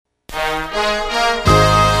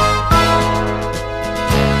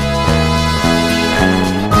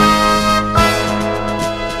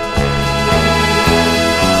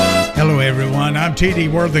I'm T.D.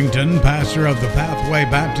 Worthington, pastor of the Pathway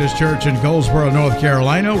Baptist Church in Goldsboro, North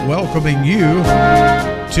Carolina, welcoming you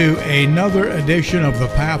to another edition of the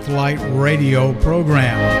Pathlight Radio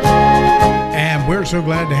program. And we're so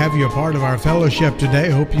glad to have you a part of our fellowship today.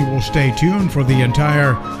 Hope you will stay tuned for the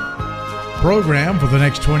entire program for the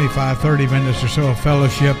next 25-30 minutes or so of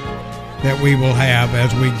fellowship that we will have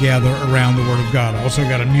as we gather around the Word of God. Also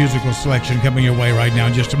got a musical selection coming your way right now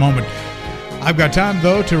in just a moment. I've got time,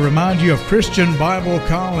 though, to remind you of Christian Bible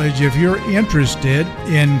College. If you're interested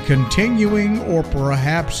in continuing or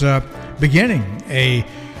perhaps beginning a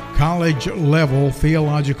college-level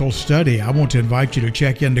theological study, I want to invite you to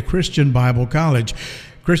check into Christian Bible College.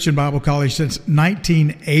 Christian Bible College since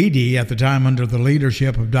 1980, at the time under the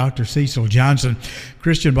leadership of Dr. Cecil Johnson.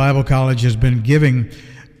 Christian Bible College has been giving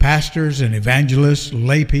pastors and evangelists,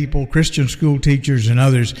 lay people, Christian school teachers, and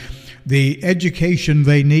others the education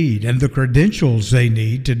they need and the credentials they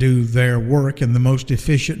need to do their work in the most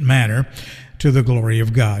efficient manner to the glory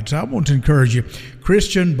of God. So I want to encourage you.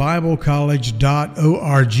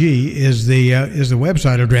 ChristianBibleCollege.org is the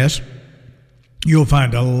website address. You'll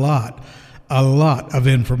find a lot of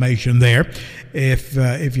information there.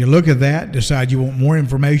 If you look at that, decide you want more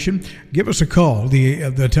information, give us a call.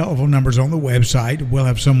 The telephone number's on the website. We'll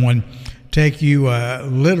have someone take you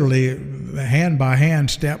literally hand by hand,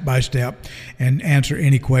 step by step, and answer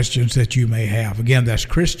any questions that you may have. Again, that's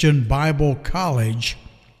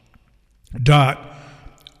ChristianBibleCollege.org.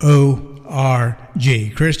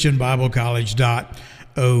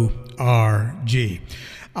 ChristianBibleCollege.org.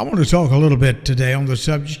 I want to talk a little bit today on the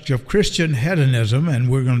subject of Christian hedonism, and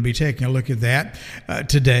we're going to be taking a look at that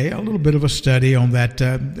today, a little bit of a study on that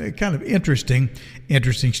kind of interesting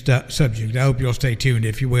subject. I hope you'll stay tuned,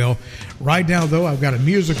 if you will. Right now, though, I've got a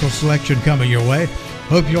musical selection coming your way.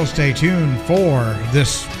 Hope you'll stay tuned for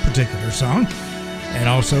this particular song and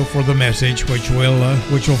also for the message which will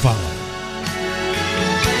follow.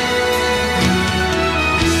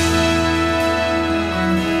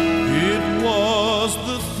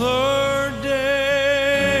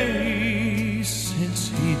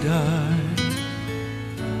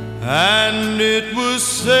 And it was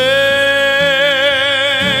said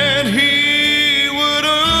he would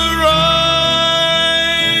arise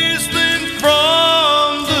then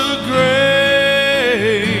from the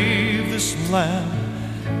grave. This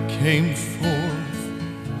Lamb came forth.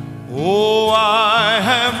 Oh, I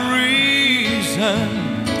have reason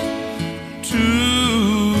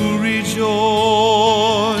to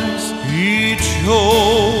rejoice. He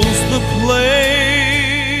chose the place.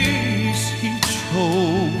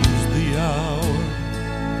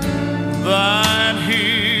 That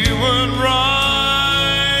he would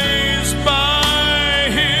rise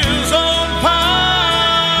by his own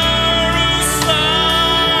power of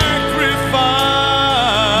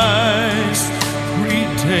sacrifice 3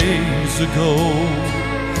 days ago.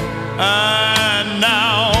 And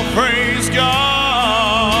now, praise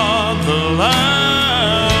God, the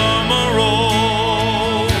Lamb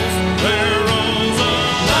arose. There rose a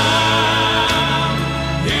Lamb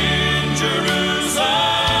in Jerusalem.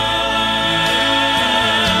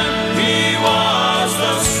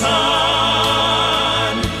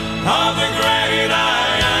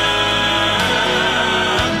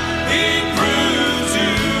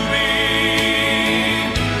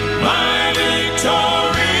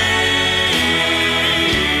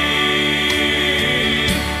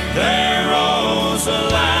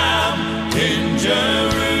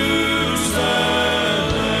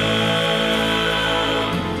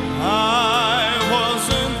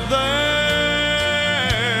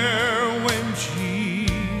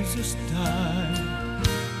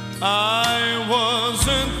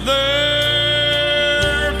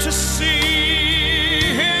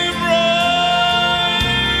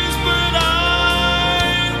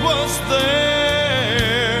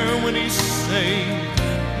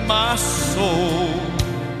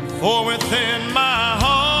 For within my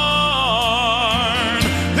heart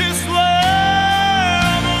this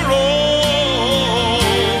Lamb arose.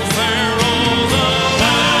 There rose a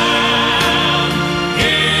Lamb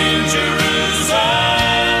in Jerusalem.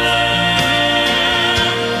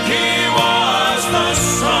 He was the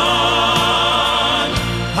Son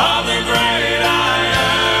of the great I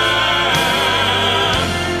Am.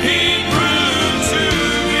 He proved to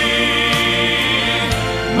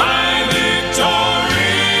be my victory.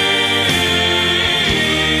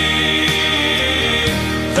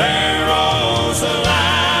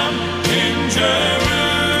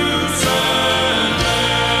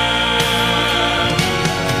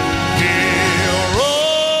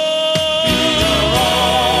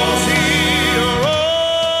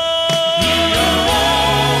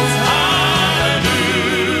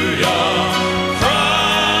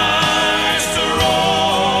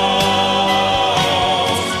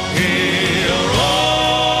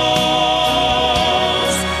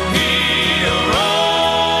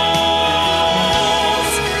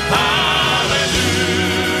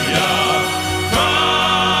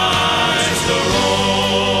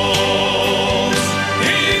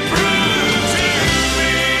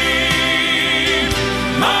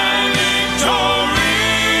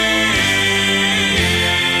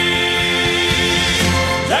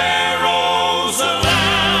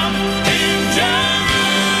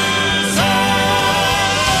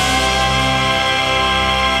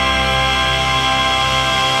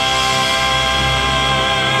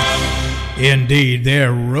 Indeed,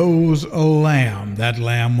 there rose a lamb. That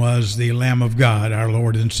lamb was the Lamb of God, our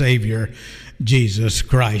Lord and Savior, Jesus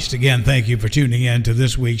Christ. Again, thank you for tuning in to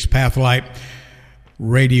this week's Pathlight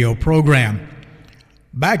radio program.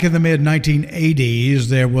 Back in the mid-1980s,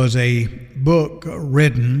 there was a book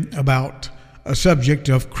written about a subject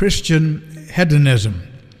of Christian hedonism.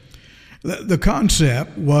 The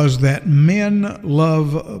concept was that men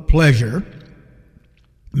love pleasure,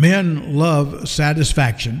 men love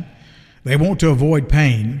satisfaction, they want to avoid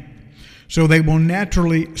pain, so they will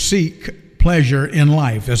naturally seek pleasure in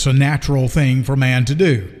life. It's a natural thing for man to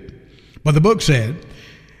do. But the book said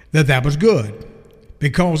that that was good,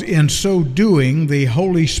 because in so doing, the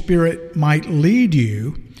Holy Spirit might lead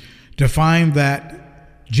you to find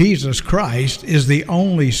that Jesus Christ is the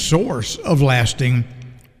only source of lasting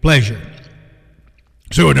pleasure.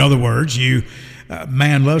 So in other words,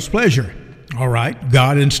 man loves pleasure. All right,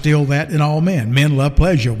 God instilled that in all men. Men love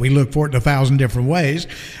pleasure. We look for it in 1,000 different ways,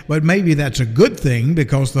 but maybe that's a good thing,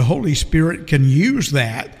 because the Holy Spirit can use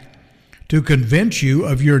that to convince you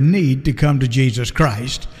of your need to come to Jesus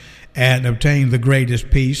Christ and obtain the greatest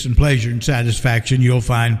peace and pleasure and satisfaction you'll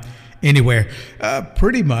find anywhere.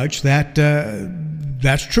 Pretty much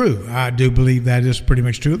that's true. I do believe that is pretty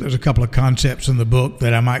much true. There's a couple of concepts in the book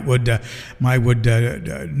that I might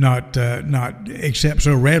not accept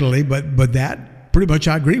so readily, but that pretty much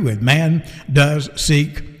I agree with. Man does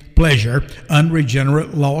seek pleasure.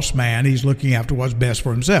 Unregenerate, lost man, he's looking after what's best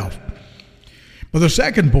for himself. But the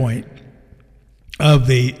second point of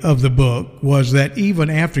the book was that even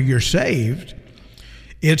after you're saved,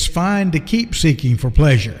 it's fine to keep seeking for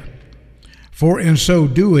pleasure. For in so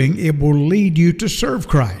doing, it will lead you to serve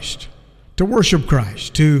Christ, to worship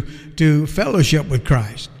Christ, to fellowship with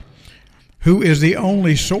Christ, who is the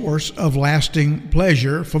only source of lasting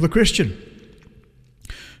pleasure for the Christian.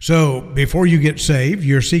 So before you get saved,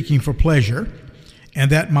 you're seeking for pleasure,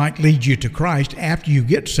 and that might lead you to Christ. After you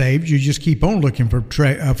get saved, you just keep on looking for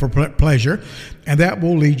pleasure, and that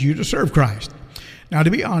will lead you to serve Christ. Now,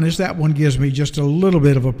 to be honest, that one gives me just a little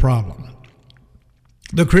bit of a problem.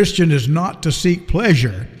 The Christian is not to seek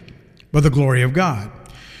pleasure, but the glory of God.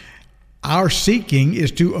 Our seeking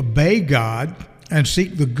is to obey God and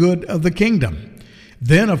seek the good of the kingdom.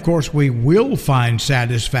 Then, of course, we will find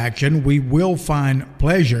satisfaction, we will find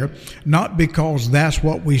pleasure, not because that's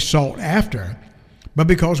what we sought after, but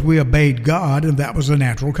because we obeyed God, and that was a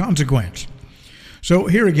natural consequence. So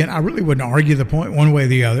here again, I really wouldn't argue the point one way or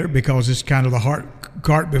the other, because it's kind of the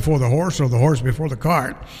cart before the horse, or the horse before the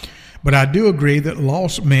cart. But I do agree that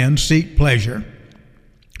lost men seek pleasure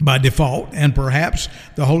by default, and perhaps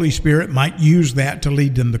the Holy Spirit might use that to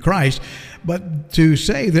lead them to Christ. But to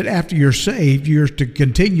say that after you're saved, you're to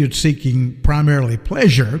continue seeking primarily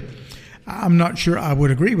pleasure, I'm not sure I would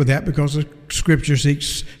agree with that, because the Scripture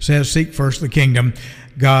says, seek first the kingdom.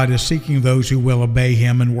 God is seeking those who will obey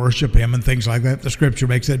Him and worship Him and things like that. The Scripture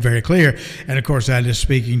makes that very clear. And of course, that is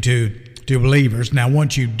speaking to believers. Now,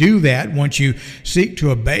 once you do that, once you seek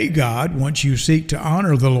to obey God, once you seek to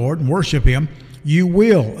honor the Lord and worship Him, you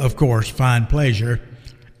will, of course, find pleasure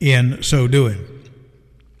in so doing.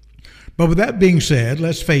 But with that being said,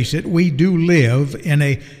 let's face it, we do live in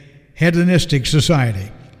a hedonistic society.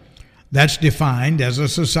 That's defined as a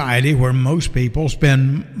society where most people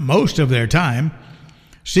spend most of their time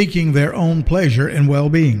seeking their own pleasure and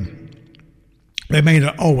well-being. They may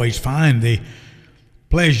not always find the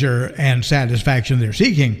pleasure and satisfaction they're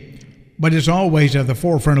seeking, but it's always at the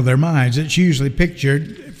forefront of their minds. It's usually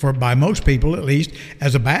pictured, by most people at least,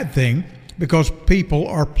 as a bad thing, because people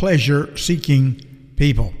are pleasure-seeking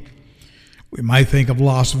people. We might think of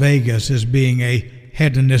Las Vegas as being a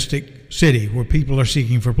hedonistic city where people are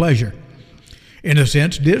seeking for pleasure. In a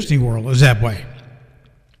sense, Disney World is that way.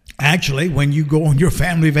 Actually, when you go on your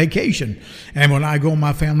family vacation, and when I go on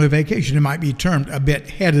my family vacation, it might be termed a bit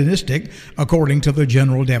hedonistic according to the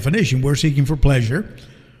general definition. We're seeking for pleasure.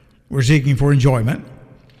 We're seeking for enjoyment.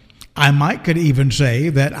 I could even say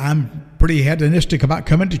that I'm pretty hedonistic about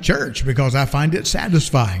coming to church, because I find it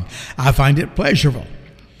satisfying. I find it pleasurable.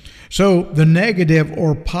 So the negative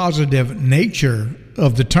or positive nature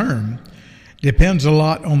of the term depends a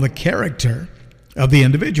lot on the character of the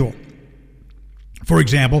individual. For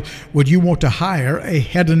example, would you want to hire a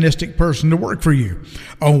hedonistic person to work for you?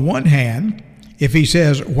 On one hand, if he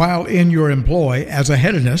says, while in your employ as a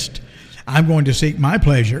hedonist, I'm going to seek my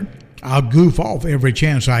pleasure, I'll goof off every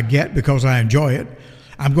chance I get because I enjoy it.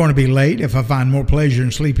 I'm going to be late if I find more pleasure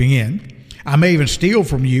in sleeping in. I may even steal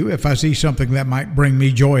from you if I see something that might bring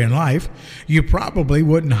me joy in life. You probably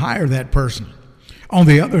wouldn't hire that person. On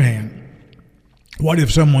the other hand, what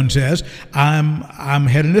if someone says, I'm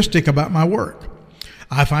hedonistic about my work.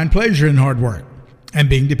 I find pleasure in hard work and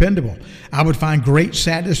being dependable. I would find great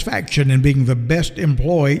satisfaction in being the best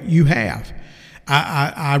employee you have.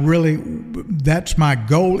 I really, that's my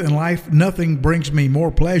goal in life. Nothing brings me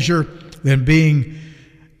more pleasure than being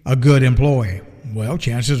a good employee. Well,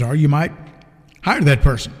 chances are you might hire that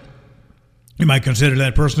person. You might consider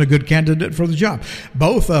that person a good candidate for the job.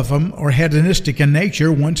 Both of them are hedonistic in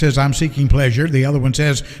nature. One says, I'm seeking pleasure. The other one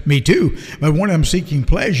says, me too. But one of them seeking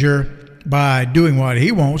pleasure by doing what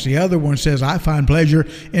he wants. The other one says, I find pleasure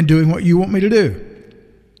in doing what you want me to do.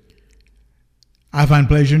 I find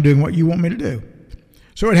pleasure in doing what you want me to do.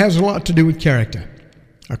 So it has a lot to do with character.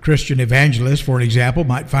 A Christian evangelist, for an example,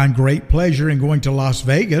 might find great pleasure in going to Las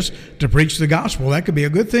Vegas to preach the gospel. That could be a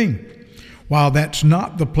good thing. While that's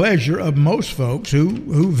not the pleasure of most folks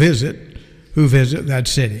who visit that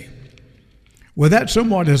city. With that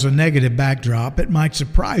somewhat as a negative backdrop, it might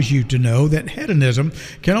surprise you to know that hedonism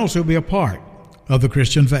can also be a part of the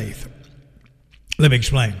Christian faith. Let me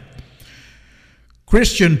explain.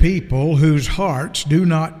 Christian people whose hearts do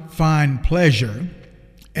not find pleasure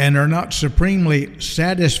and are not supremely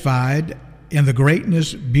satisfied in the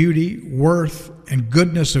greatness, beauty, worth, and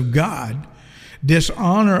goodness of God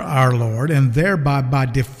dishonor our Lord, and thereby by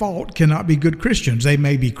default cannot be good Christians. They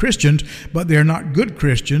may be Christians, but they're not good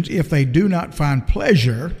Christians if they do not find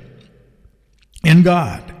pleasure in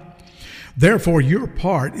God. Therefore, your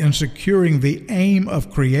part in securing the aim of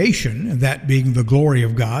creation, that being the glory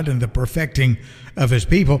of God and the perfecting of His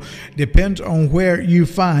people, depends on where you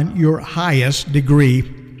find your highest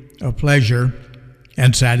degree of pleasure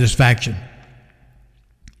and satisfaction.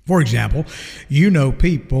 For example, you know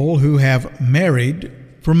people who have married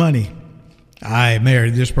for money. I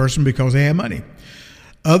married this person because they have money.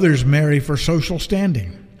 Others marry for social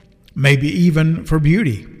standing, maybe even for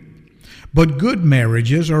beauty. But good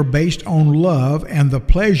marriages are based on love and the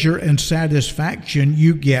pleasure and satisfaction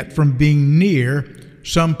you get from being near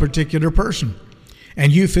some particular person.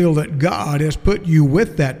 And you feel that God has put you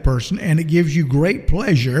with that person, and it gives you great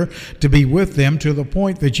pleasure to be with them to the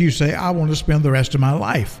point that you say, I want to spend the rest of my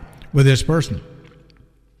life with this person.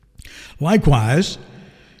 Likewise,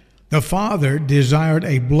 the Father desired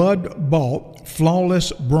a blood-bought,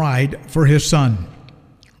 flawless bride for His Son.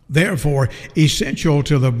 Therefore, essential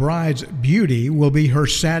to the bride's beauty will be her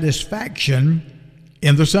satisfaction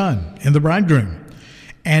in the Son, in the bridegroom,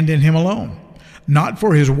 and in Him alone. Not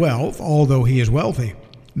for his wealth, although he is wealthy.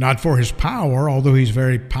 Not for his power, although he's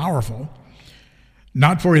very powerful.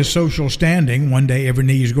 Not for his social standing. One day every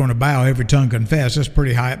knee is going to bow, every tongue confess. That's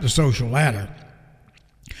pretty high up the social ladder.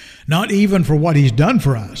 Not even for what he's done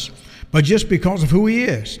for us, but just because of who he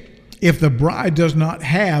is. If the bride does not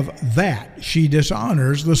have that, she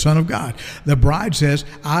dishonors the Son of God. The bride says,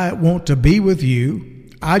 I want to be with you.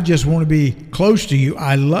 I just want to be close to you.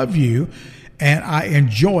 I love you. And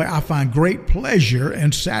I find great pleasure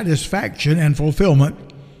and satisfaction and fulfillment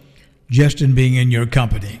just in being in your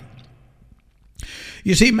company.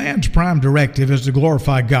 You see, man's prime directive is to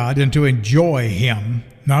glorify God and to enjoy Him,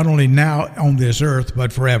 not only now on this earth,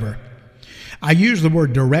 but forever. I use the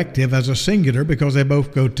word directive as a singular because they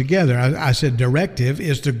both go together. I said directive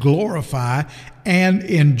is to glorify and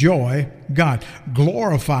enjoy God,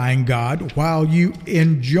 glorifying God while you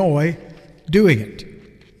enjoy doing it.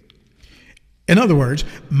 In other words,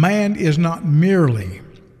 man is not merely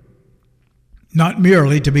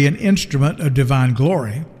to be an instrument of divine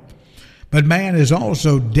glory, but man is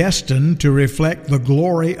also destined to reflect the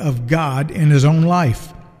glory of God in his own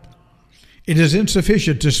life. It is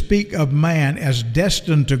insufficient to speak of man as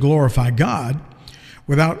destined to glorify God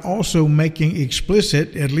without also making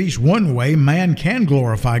explicit at least one way man can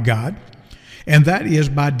glorify God, and that is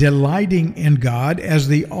by delighting in God as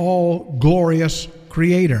the all-glorious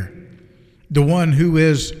Creator, the one who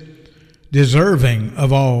is deserving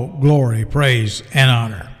of all glory, praise, and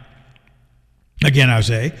honor. Again, I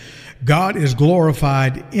say, God is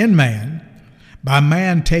glorified in man by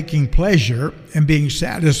man taking pleasure and being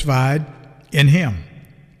satisfied in Him.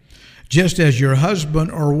 Just as your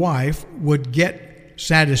husband or wife would get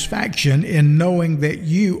satisfaction in knowing that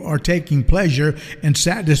you are taking pleasure and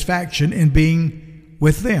satisfaction in being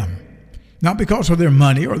with them. Not because of their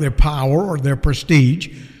money or their power or their prestige,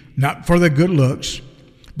 not for their good looks,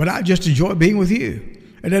 but I just enjoy being with you.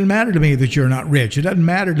 It doesn't matter to me that you're not rich. It doesn't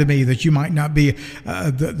matter to me that you might not be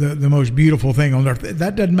the most beautiful thing on earth.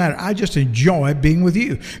 That doesn't matter. I just enjoy being with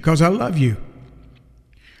you because I love you.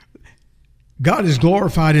 God is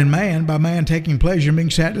glorified in man by man taking pleasure and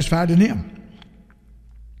being satisfied in Him.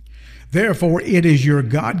 Therefore, it is your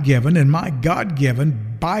God-given and my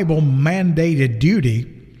God-given, Bible-mandated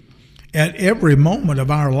duty at every moment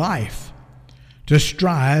of our life to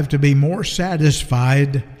strive to be more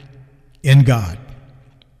satisfied in God.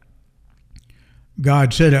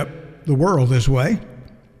 God set up the world this way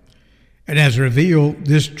and has revealed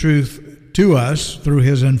this truth to us through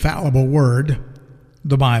his infallible word,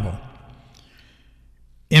 the Bible.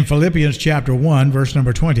 In Philippians chapter 1, verse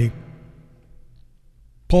number 20,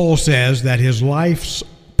 Paul says that his life's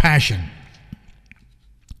passion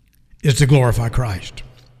is to glorify Christ.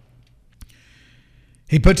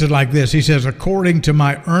 He puts it like this. He says, according to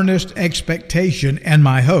my earnest expectation and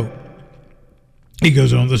my hope. He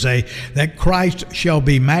goes on to say that Christ shall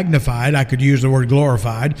be magnified, I could use the word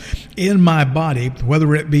glorified, in my body,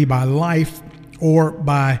 whether it be by life or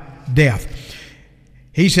by death.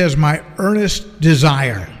 He says, my earnest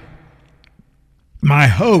desire, my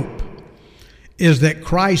hope is that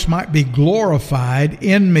Christ might be glorified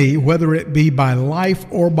in me, whether it be by life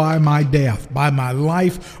or by my death. By my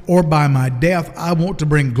life or by my death, I want to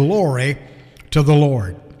bring glory to the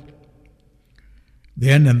Lord.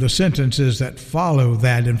 Then in the sentences that follow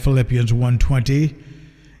that in Philippians 1:20,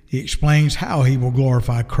 he explains how he will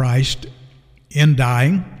glorify Christ in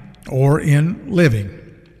dying or in living.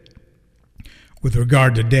 With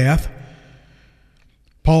regard to death,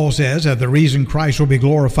 Paul says that the reason Christ will be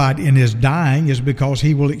glorified in his dying is because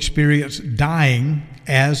he will experience dying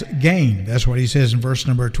as gain. That's what he says in verse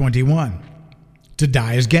number 21. To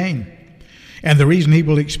die is gain. And the reason he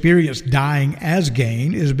will experience dying as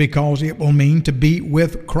gain is because it will mean to be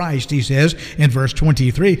with Christ, he says in verse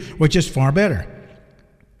 23, which is far better.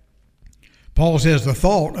 Paul says the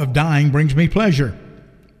thought of dying brings me pleasure.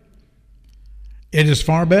 It is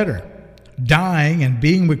far better. Dying and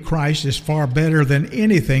being with Christ is far better than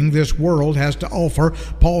anything this world has to offer.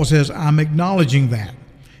 Paul says, I'm acknowledging that.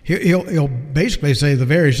 He'll basically say the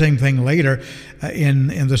very same thing later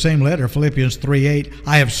in the same letter, Philippians 3:8.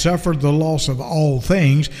 I have suffered the loss of all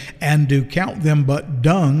things and do count them but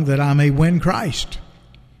dung that I may win Christ.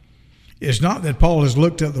 It's not that Paul has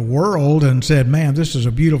looked at the world and said, man, this is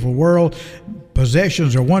a beautiful world.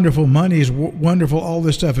 Possessions are wonderful. Money is wonderful. All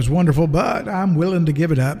this stuff is wonderful, but I'm willing to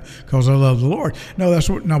give it up because I love the Lord. No, that's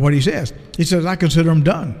not what he says. He says, I consider them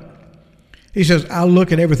dung. He says, I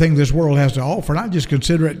look at everything this world has to offer, and I just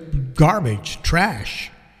consider it garbage,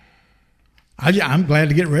 trash. I'm glad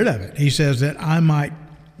to get rid of it. He says that I might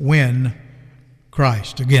win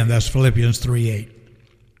Christ. Again, that's Philippians 3:8.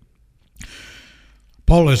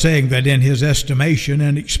 Paul is saying that in his estimation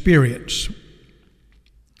and experience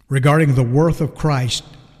regarding the worth of Christ,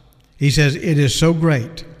 he says, it is so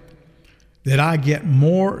great that I get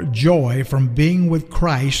more joy from being with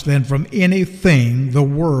Christ than from anything the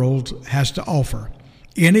world has to offer.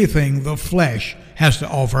 Anything the flesh has to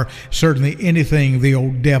offer, certainly anything the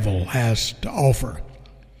old devil has to offer.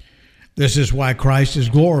 This is why Christ is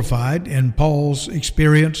glorified. In Paul's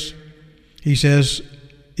experience, he says,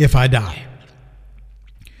 if I die.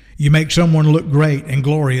 You make someone look great and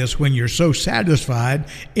glorious when you're so satisfied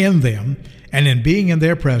in them and in being in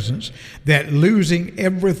their presence that losing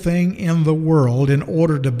everything in the world in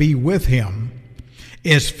order to be with him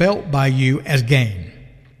is felt by you as gain.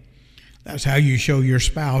 That's how you show your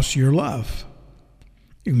spouse your love.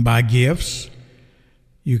 You can buy gifts.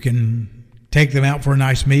 You can take them out for a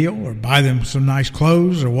nice meal or buy them some nice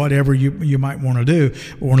clothes or whatever you might want to do.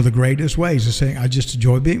 But one of the greatest ways is saying, I just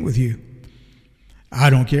enjoy being with you. I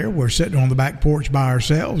don't care. We're sitting on the back porch by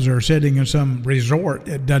ourselves or sitting in some resort.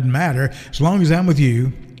 It doesn't matter. As long as I'm with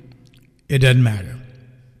you, it doesn't matter.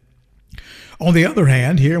 On the other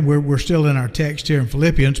hand, here, we're still in our text here in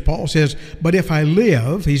Philippians, Paul says, but if I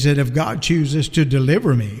live, he said, if God chooses to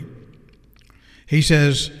deliver me, he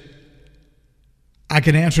says, I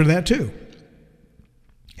can answer that too.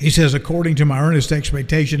 He says, according to my earnest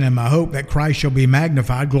expectation and my hope that Christ shall be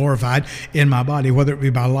magnified, glorified in my body, whether it be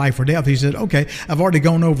by life or death. He said, okay, I've already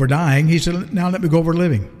gone over dying. He said, now let me go over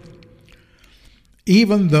living.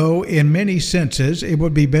 Even though in many senses it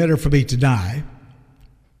would be better for me to die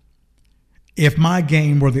if my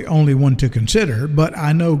gain were the only one to consider, but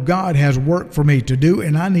I know God has work for me to do,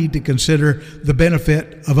 and I need to consider the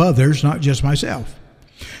benefit of others, not just myself.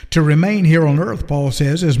 To remain here on earth, Paul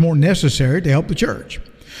says, is more necessary to help the church.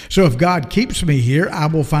 So if God keeps me here, I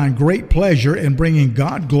will find great pleasure in bringing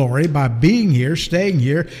God glory by being here, staying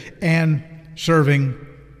here, and serving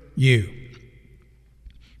you.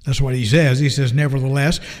 That's what he says. He says,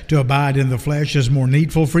 nevertheless, to abide in the flesh is more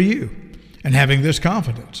needful for you. And having this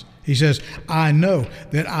confidence, he says, I know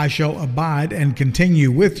that I shall abide and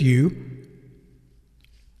continue with you,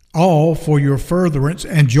 all for your furtherance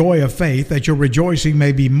and joy of faith, that your rejoicing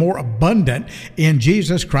may be more abundant in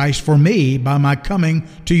Jesus Christ for me by my coming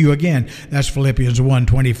to you again. That's Philippians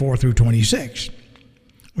 1:24 through 26.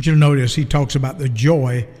 want you to notice he talks about the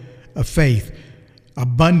joy of faith,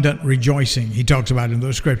 abundant rejoicing. He talks about in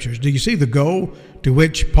those scriptures. Do you see the goal to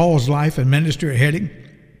which Paul's life and ministry are heading?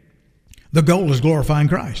 The goal is glorifying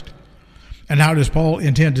Christ. And how does Paul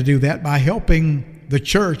intend to do that? By helping the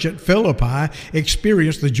church at Philippi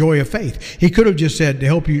experience the joy of faith. He could have just said to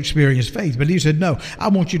help you experience faith, but he said, no, I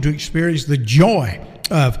want you to experience the joy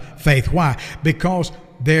of faith. Why? Because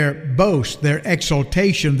their boast, their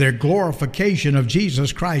exaltation, their glorification of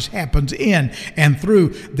Jesus Christ happens in and through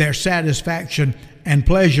their satisfaction and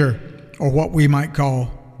pleasure, or what we might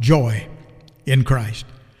call joy in Christ.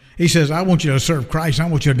 He says, I want you to serve Christ. I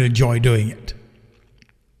want you to enjoy doing it.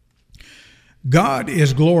 God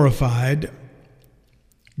is glorified.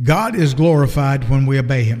 God is glorified when we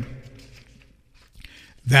obey him.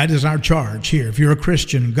 That is our charge here. If you're a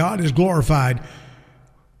Christian, God is glorified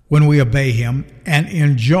when we obey him and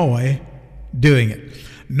enjoy doing it.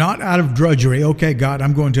 Not out of drudgery. Okay, God,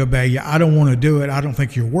 I'm going to obey you. I don't want to do it. I don't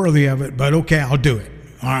think you're worthy of it, but okay, I'll do it.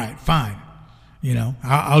 All right, fine.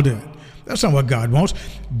 I'll do it. That's not what God wants.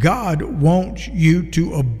 God wants you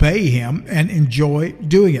to obey him and enjoy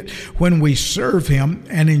doing it. When we serve him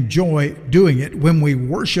and enjoy doing it, when we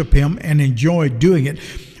worship him and enjoy doing it,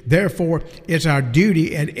 therefore, it's our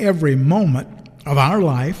duty at every moment of our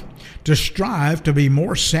life to strive to be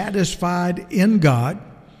more satisfied in God,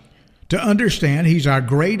 to understand he's our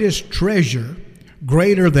greatest treasure,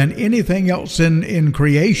 greater than anything else in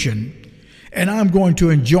creation, and I'm going to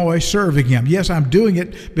enjoy serving him. Yes, I'm doing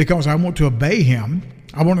it because I want to obey him.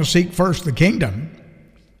 I want to seek first the kingdom.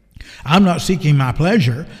 I'm not seeking my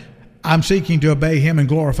pleasure. I'm seeking to obey him and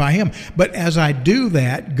glorify him. But as I do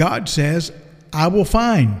that, God says, I will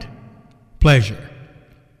find pleasure.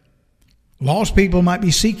 Lost people might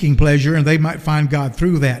be seeking pleasure, and they might find God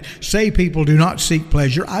through that. Saved people do not seek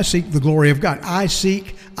pleasure. I seek the glory of God. I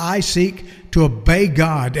seek to obey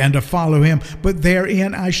God and to follow him, but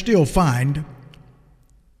therein I still find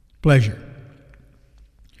pleasure.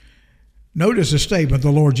 Notice a statement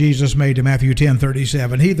the Lord Jesus made in Matthew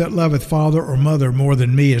 10:37. He that loveth father or mother more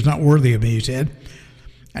than me is not worthy of me, he said.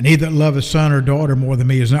 And he that loveth son or daughter more than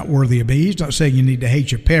me is not worthy of me. He's not saying you need to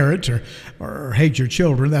hate your parents or hate your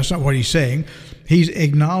children. That's not what he's saying. He's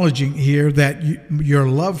acknowledging here that your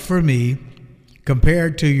love for me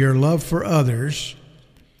compared to your love for others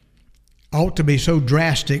ought to be so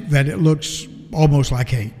drastic that it looks almost like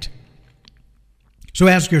hate. So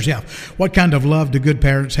ask yourself, what kind of love do good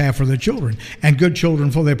parents have for their children and good children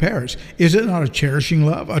for their parents? Is it not a cherishing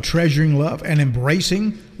love, a treasuring love, an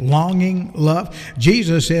embracing, longing love?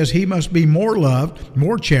 Jesus says he must be more loved,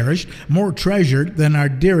 more cherished, more treasured than our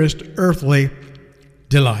dearest earthly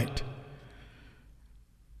delight.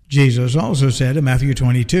 Jesus also said in Matthew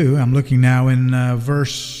 22, I'm looking now in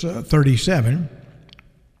verse 37.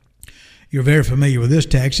 You're very familiar with this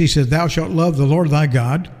text. He says, thou shalt love the Lord thy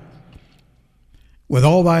God with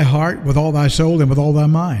all thy heart, with all thy soul, and with all thy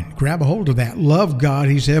mind. Grab a hold of that. Love God,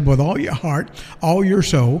 he said, with all your heart, all your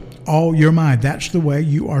soul, all your mind. That's the way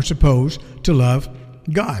you are supposed to love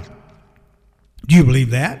God. Do you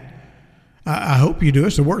believe that? I hope you do.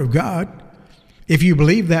 It's the Word of God. If you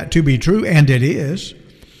believe that to be true, and it is,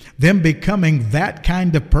 then becoming that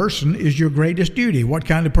kind of person is your greatest duty. What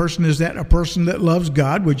kind of person is that? A person that loves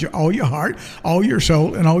God with all your heart, all your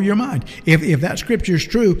soul, and all your mind. If that scripture is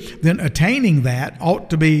true, then attaining that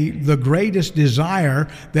ought to be the greatest desire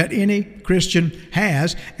that any Christian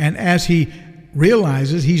has. And as he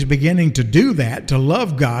realizes he's beginning to do that, to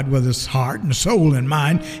love God with his heart and soul and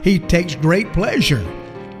mind, he takes great pleasure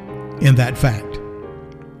in that fact.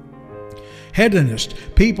 Hedonist,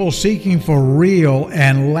 people seeking for real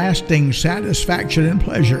and lasting satisfaction and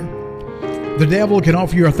pleasure. The devil can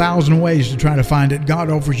offer you 1,000 ways to try to find it.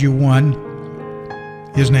 God offers you one.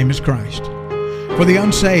 His name is Christ. For the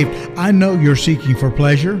unsaved, I know you're seeking for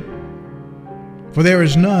pleasure, for there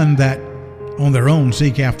is none that on their own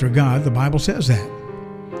seek after God. The Bible says that.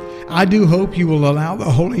 I do hope you will allow the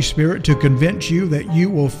Holy Spirit to convince you that you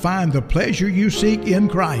will find the pleasure you seek in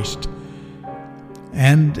Christ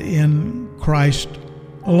and in Christ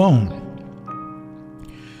alone.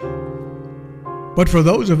 But for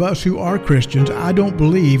those of us who are Christians, I don't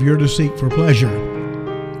believe you're to seek for pleasure.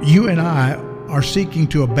 You and I are seeking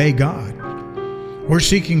to obey God. We're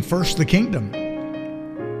seeking first the kingdom.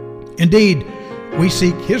 Indeed, we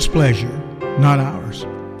seek his pleasure, not ours.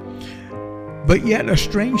 But yet a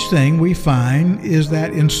strange thing we find is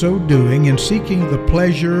that in so doing, in seeking the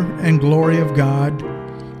pleasure and glory of God,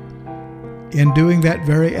 in doing that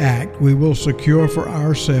very act, we will secure for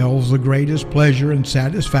ourselves the greatest pleasure and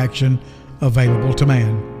satisfaction available to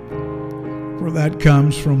man. For that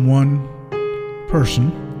comes from one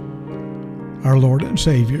person, our Lord and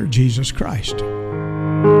Savior, Jesus Christ.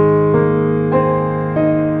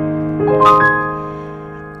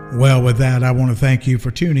 Well, with that, I want to thank you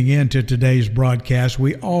for tuning in to today's broadcast.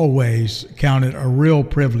 We always count it a real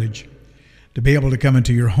privilege to be able to come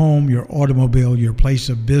into your home, your automobile, your place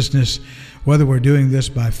of business, whether we're doing this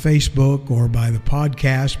by Facebook or by the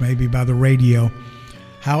podcast, maybe by the radio.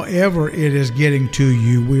 However it is getting to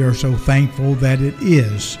you, we are so thankful that it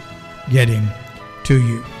is getting to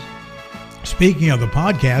you. Speaking of the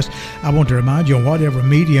podcast, I want to remind you, on whatever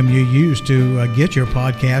medium you use to get your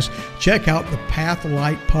podcast, check out the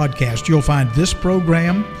Pathlight podcast. You'll find this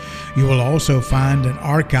program. You will also find an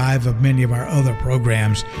archive of many of our other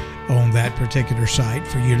programs on that particular site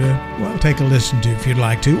for you to, take a listen to if you'd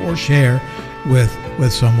like to, or share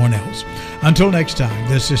with someone else. Until next time,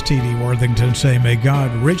 this is T.D. Worthington saying, may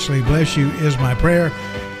God richly bless you is my prayer.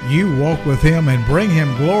 You walk with Him and bring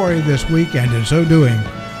Him glory this week, and in so doing,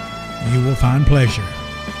 you will find pleasure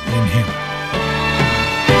in Him.